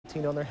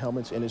18 on their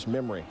helmets in his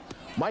memory.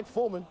 Mike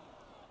Fullman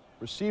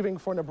receiving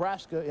for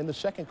Nebraska in the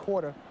second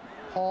quarter.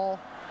 Paul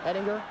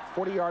Ettinger,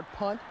 40-yard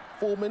punt.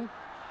 Fullman,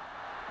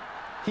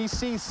 he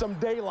sees some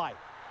daylight.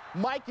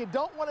 Mike, you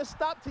don't want to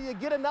stop till you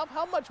get enough.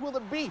 How much will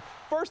it be?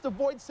 First,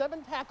 avoid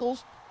 7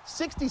 tackles,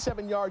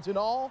 67 yards in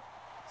all.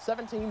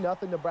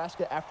 17-0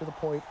 Nebraska after the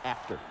point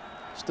after.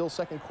 Still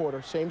second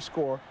quarter, same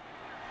score.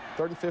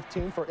 3rd and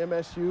 15 for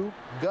MSU.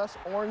 Gus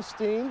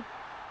Ornstein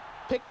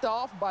picked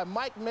off by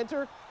Mike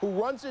Minter, who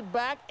runs it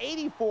back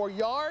 84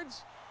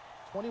 yards.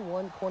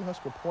 21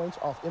 Cornhusker points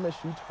off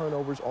MSU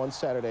turnovers on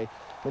Saturday.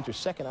 Minter's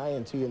second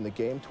INT in the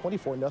game.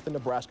 24-0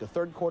 Nebraska.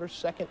 Third quarter,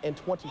 2nd and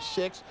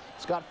 26.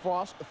 Scott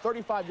Frost, a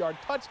 35-yard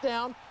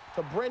touchdown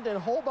to Brendan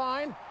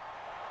Holbein.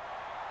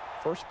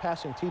 First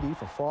passing TD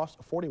for Frost,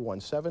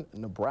 41-7.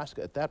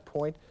 Nebraska at that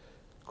point.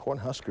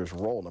 Cornhuskers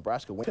roll.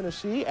 Nebraska wins.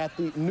 Tennessee at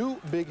the new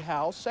Big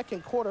House.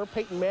 Second quarter,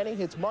 Peyton Manning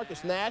hits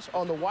Marcus Nash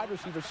on the wide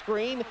receiver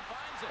screen.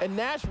 And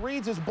Nash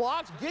reads his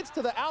blocks, gets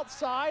to the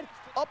outside,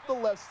 up the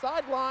left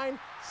sideline,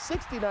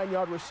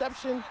 69-yard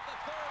reception.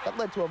 That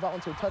led to a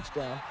volunteer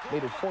touchdown,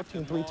 made it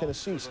 14-3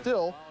 Tennessee.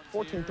 Still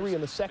 14-3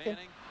 in the second.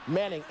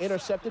 Manning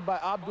intercepted by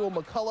Abdul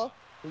McCullough,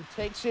 who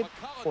takes it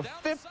for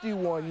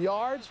 51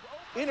 yards.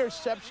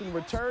 Interception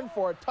return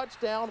for a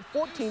touchdown,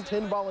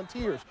 14-10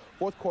 Volunteers.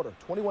 Fourth quarter,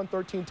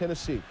 21-13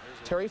 Tennessee.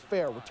 Terry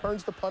Fair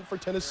returns the punt for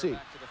Tennessee.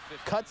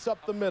 Cuts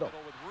up the middle.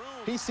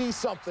 He sees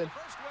something.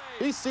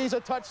 He sees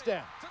a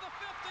touchdown.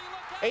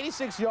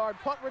 86-yard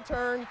punt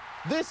return.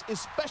 This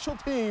is special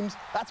teams.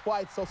 That's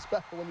why it's so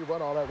special when you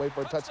run all that way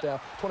for a touchdown.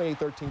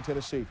 28-13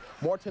 Tennessee.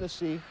 More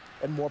Tennessee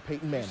and more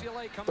Peyton Manning.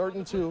 3rd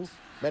and 2.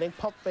 Manning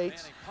pump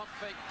fakes.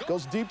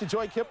 Goes deep to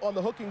Joey Kipp on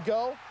the hook and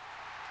go.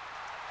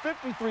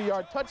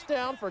 53-yard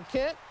touchdown for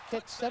Kent.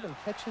 Kent 7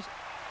 catches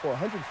for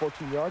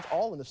 114 yards,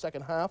 all in the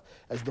second half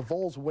as the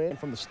Vols win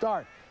from the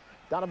start.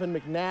 Donovan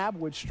McNabb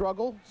would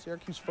struggle.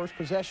 Syracuse first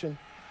possession.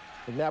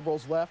 McNabb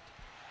rolls left,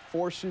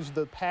 forces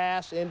the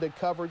pass into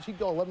coverage. He'd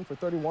go 11 for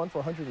 31 for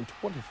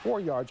 124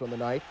 yards on the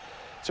night.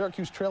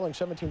 Syracuse trailing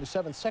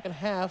 17-7. Second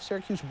half,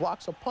 Syracuse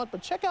blocks a punt,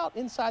 but check out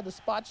inside the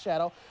spot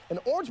shadow. An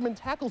Orangeman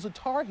tackles a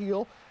Tar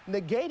Heel,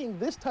 negating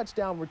this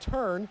touchdown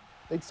return.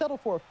 They'd settle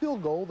for a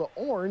field goal. The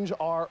Orange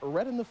are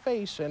red in the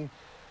face, and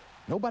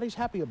nobody's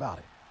happy about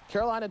it.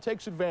 Carolina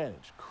takes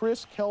advantage.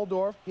 Chris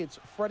Keldorf hits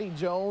Freddie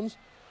Jones,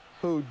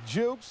 who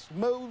jukes,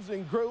 moves,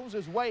 and grooves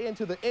his way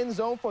into the end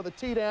zone for the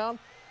tee-down.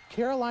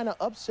 Carolina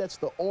upsets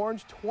the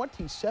Orange,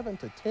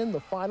 27-10 the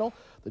final.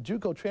 The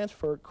JUCO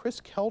transfer, Chris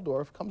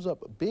Keldorf, comes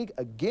up big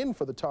again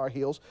for the Tar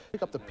Heels.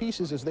 Pick up the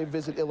pieces as they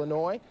visit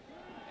Illinois.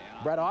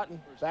 Brett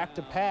Otten back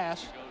to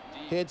pass.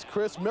 Hits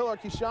Chris Miller,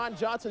 Keyshawn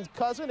Johnson's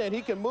cousin, and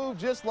he can move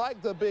just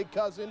like the big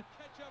cousin.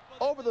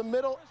 Over the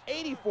middle,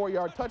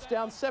 84-yard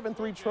touchdown,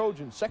 7-3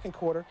 Trojans. Second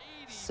quarter,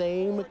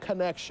 same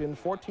connection,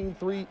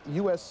 14-3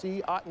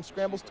 USC. Otten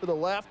scrambles to the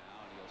left.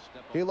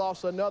 He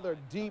lost another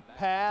deep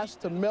pass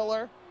to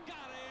Miller.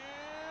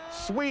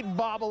 Sweet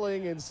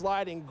bobbling and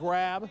sliding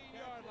grab.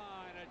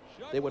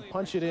 They would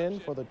punch it in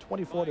for the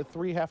 24-3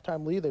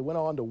 halftime lead. They went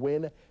on to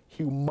win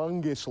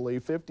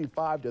humongously,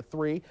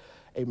 55-3.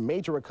 A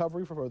major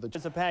recovery for the...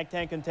 It's a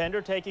Pac-10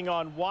 contender taking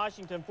on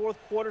Washington. Fourth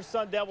quarter,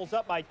 Sun Devils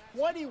up by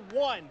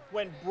 21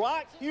 when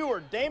Brock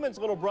Heward, Damon's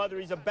little brother,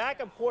 he's a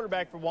backup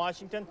quarterback for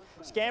Washington,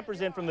 scampers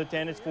in from the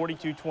 10. It's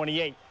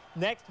 42-28.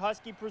 Next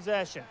Husky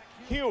possession.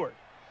 Heward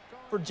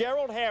for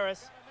Gerald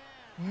Harris.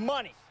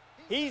 Money.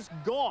 He's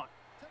gone.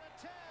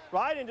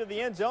 Right into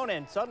the end zone,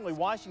 and suddenly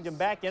Washington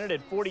back in it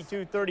at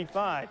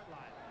 42-35.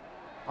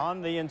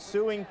 On the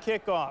ensuing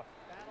kickoff,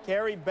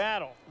 Kerry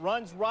Battle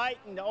runs right,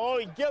 and oh,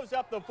 he gives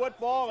up the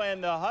football,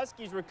 and the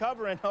Huskies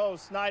recover, and oh,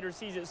 Snyder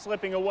sees it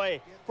slipping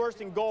away. First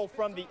and goal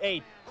from the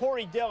 8.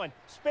 Corey Dillon,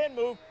 spin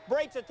move,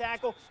 breaks a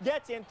tackle,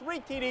 gets in. 3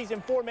 TDs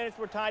in 4 minutes.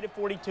 We're tied at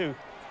 42.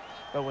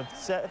 But with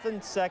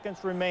 7 seconds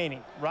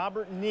remaining,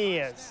 Robert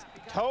Niaz,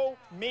 toe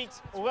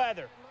meets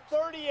leather,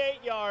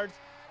 38 yards.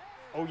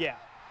 Oh yeah.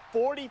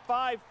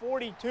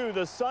 45-42,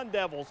 the Sun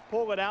Devils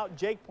pull it out.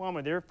 Jake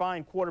Plummer, their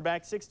fine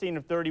quarterback, 16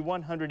 of 30,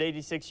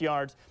 186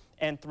 yards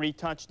and 3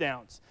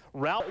 touchdowns.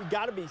 Route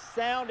got to be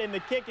sound in the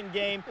kicking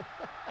game,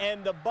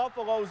 and the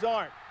Buffaloes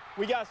aren't.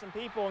 We got some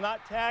people not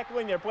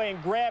tackling. They're playing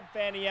grab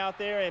fanny out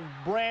there, and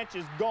Branch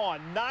is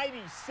gone.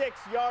 96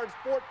 yards,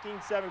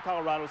 14-7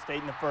 Colorado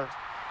State in the first.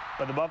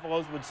 But the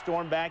Buffaloes would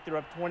storm back. They're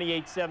up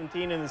 28-17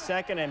 in the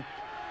second, and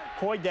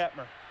Coy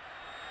Detmer.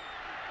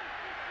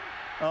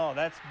 Oh,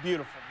 that's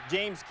beautiful.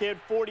 James Kidd,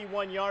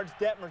 41 yards.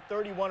 Detmer,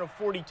 31 of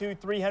 42,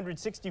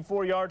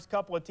 364 yards,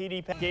 couple of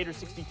TD. Gator,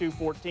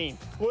 62-14.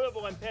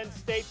 Louisville and Penn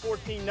State,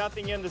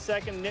 14-0 in the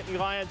second. Nittany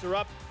Lions are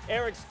up.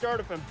 Eric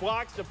Sturdivant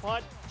blocks the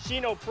punt.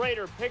 Shino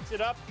Prater picks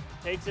it up,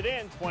 takes it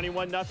in.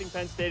 21-0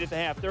 Penn State at the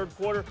half. Third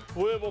quarter,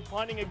 Louisville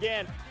punting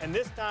again. And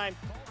this time,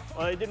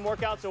 well, it didn't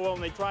work out so well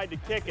when they tried to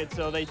kick it,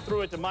 so they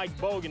threw it to Mike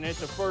Bogan, and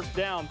it's a first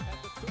down.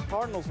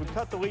 Cardinals would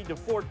cut the lead to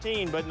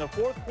 14, but in the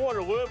fourth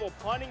quarter, Louisville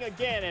punting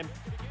again, and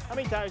How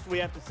many times do we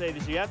have to say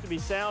this? You have to be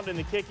sound in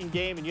the kicking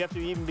game, and you have to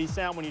even be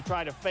sound when you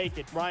try to fake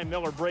it. Ryan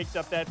Miller breaks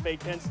up that fake.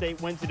 Penn State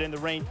wins it in the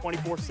rain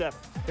 24-7.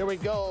 Here we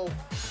go.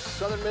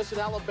 Southern Miss and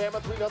Alabama,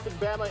 3-0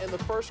 Bama in the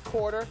first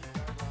quarter.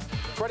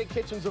 Freddie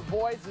Kitchens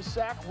avoids the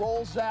sack,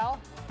 rolls out,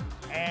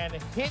 and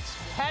hits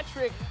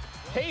Patrick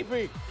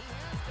Havey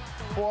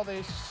for the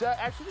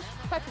actually, this is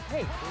Patrick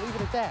Hayes. We'll leave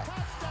it at that.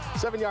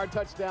 7-yard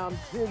touchdown,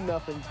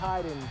 10-0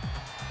 tied, and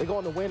they go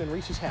on to win, and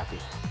Reese is happy.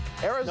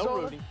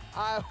 Arizona,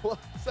 Iowa,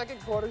 second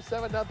quarter,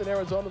 7-0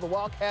 Arizona. The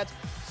Wildcats.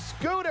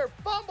 Scooter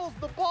fumbles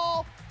the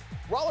ball.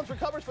 Rollins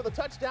recovers for the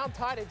touchdown,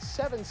 tied at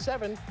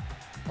 7-7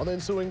 on the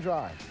ensuing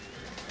drive.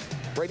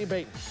 Brady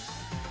Baton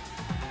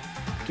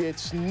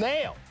gets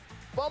nailed,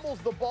 fumbles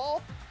the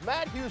ball.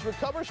 Matt Hughes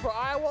recovers for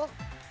Iowa.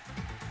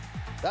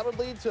 That would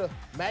lead to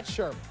Matt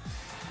Sherman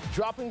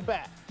dropping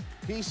back.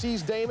 He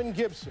sees Damon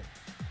Gibson.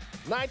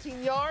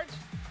 19 yards.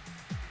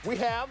 We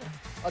have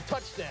a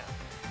touchdown.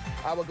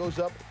 Iowa goes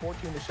up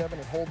 14-7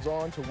 and holds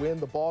on to win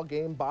the ball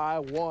game by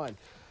 1.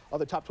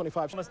 Other top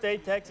 25. Oklahoma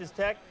State, Texas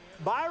Tech.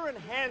 Byron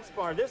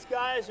Hanspar, this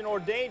guy is an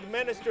ordained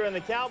minister, and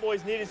the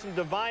Cowboys needed some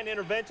divine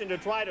intervention to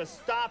try to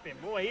stop him.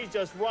 Boy, he's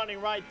just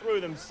running right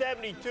through them.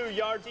 72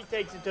 yards, he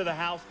takes it to the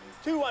house.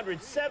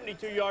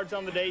 272 yards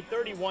on the day,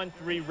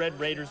 31-3 Red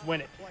Raiders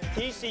win it.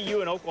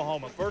 TCU and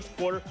Oklahoma, first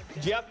quarter,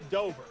 Jeff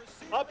Dover.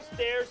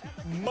 Upstairs,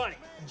 money.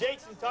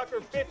 Jason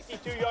Tucker,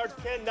 52 yards,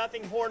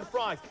 10-0 Horned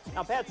Frogs.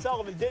 Now, Pat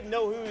Sullivan didn't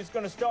know who he was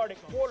going to start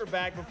at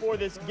quarterback before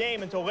this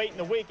game until late in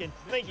the week, and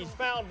I think he's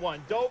found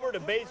one. Dover to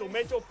Basil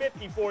Mitchell,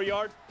 54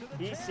 yards.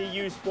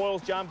 ECU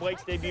spoils John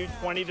Blake's debut,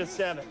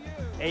 20-7.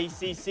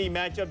 ACC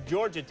matchup,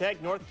 Georgia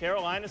Tech, North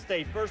Carolina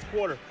State. First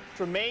quarter,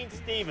 Tremaine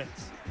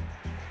Stevens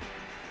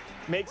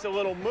makes a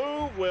little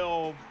move,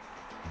 will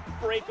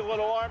break a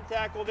little arm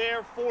tackle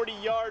there, 40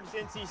 yards,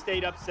 NC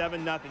State up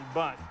 7-0.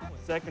 But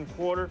second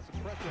quarter,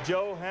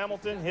 Joe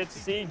Hamilton hits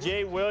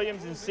C.J.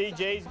 Williams, and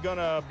C.J.'s going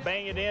to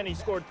bang it in. He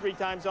scored 3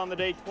 times on the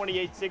day,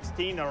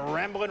 28-16, a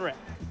rambling rep.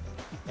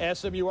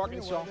 SMU,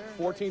 Arkansas,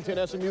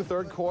 14-10 SMU,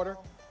 third quarter.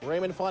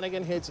 Raymond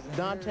Flanagan hits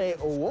Dante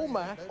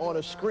Womack on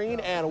a screen,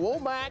 and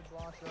Womack,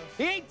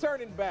 he ain't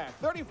turning back.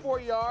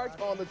 34 yards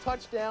on the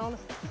touchdown.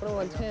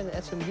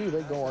 21-10 SMU,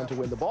 they go on to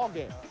win the ball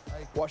game.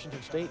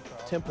 Washington State,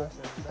 Temple,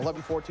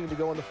 11-14 to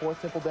go in the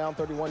fourth. Temple down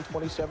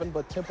 31-27,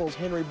 but Temple's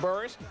Henry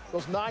Burris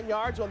goes 9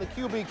 yards on the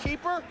QB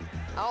keeper.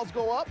 Owls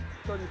go up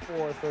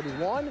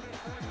 34-31.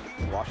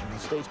 Washington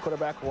State's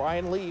quarterback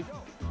Ryan Leaf,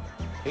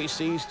 he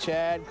sees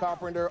Chad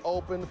Carpenter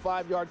open,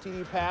 5-yard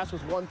TD pass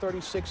with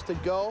 1:36 to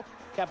go.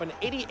 Cap an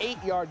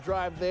 88-yard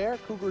drive there.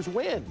 Cougars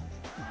win.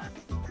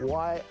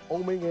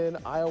 Wyoming and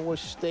Iowa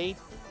State.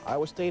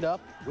 Iowa State up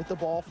with the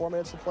ball, 4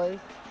 minutes to play.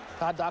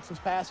 Todd Doxson's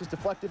pass is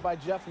deflected by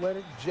Jeff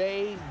Leonard.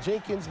 Jay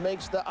Jenkins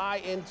makes the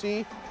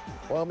INT.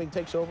 Wyoming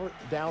takes over,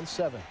 down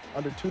 7,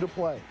 under 2 to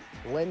play.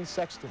 Len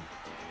Sexton,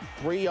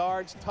 3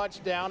 yards,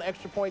 touchdown,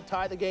 extra point,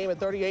 tie the game at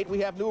 38. We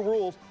have new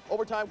rules.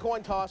 Overtime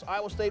coin toss,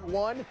 Iowa State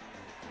won.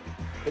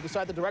 They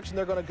decide the direction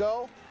they're going to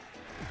go.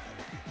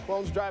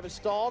 Clone's drive is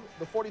stalled.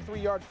 The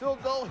 43-yard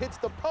field goal hits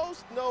the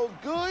post, no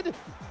good.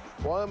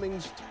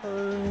 Wyoming's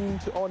turn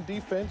on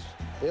defense.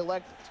 They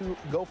elect to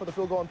go for the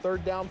field goal on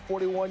third down,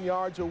 41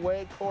 yards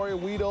away. Corey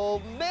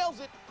Weedle nails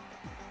it.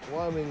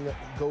 Wyoming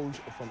goes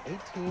from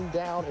 18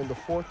 down in the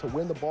fourth to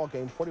win the ball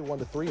game,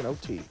 41-3 in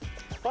OT.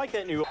 I like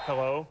that new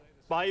hello.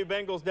 Bayou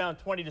Bengals down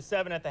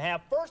 20-7 at the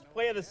half. First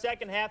play of the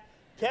second half,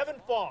 Kevin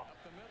Falk.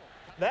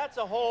 That's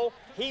a hole.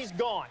 He's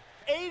gone.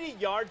 80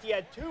 yards. He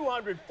had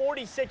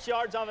 246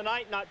 yards on the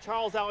night. Not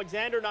Charles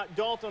Alexander, not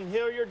Dalton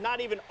Hilliard,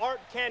 not even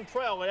Art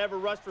Cantrell had ever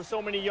rushed for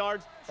so many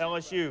yards.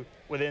 LSU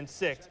within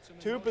 6.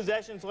 2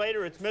 possessions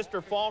later, it's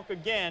Mr. Falk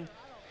again.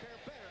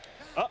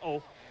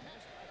 Uh-oh.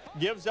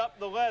 Gives up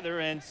the leather,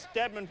 and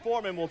Stedman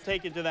Foreman will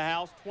take it to the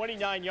house.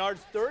 29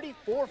 yards,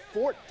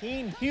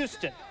 34-14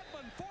 Houston.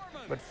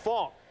 But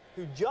Falk,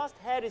 who just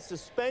had his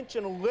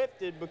suspension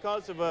lifted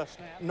because of an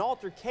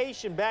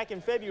altercation back in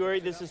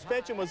February. The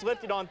suspension was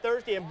lifted on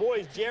Thursday, and boy,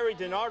 is Jerry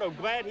DiNardo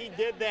glad he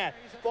did that.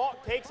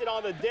 Falk takes it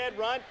on the dead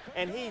run,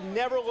 and he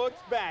never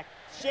looks back.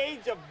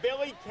 Shades of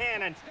Billy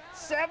Cannon,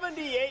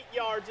 78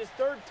 yards, his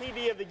 3rd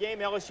TD of the game.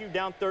 LSU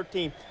down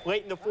 13.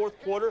 Late in the fourth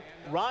quarter,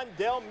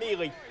 Rondell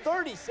Mealy,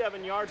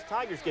 37 yards.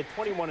 Tigers get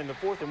 21 in the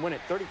fourth and win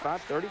it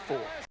 35-34.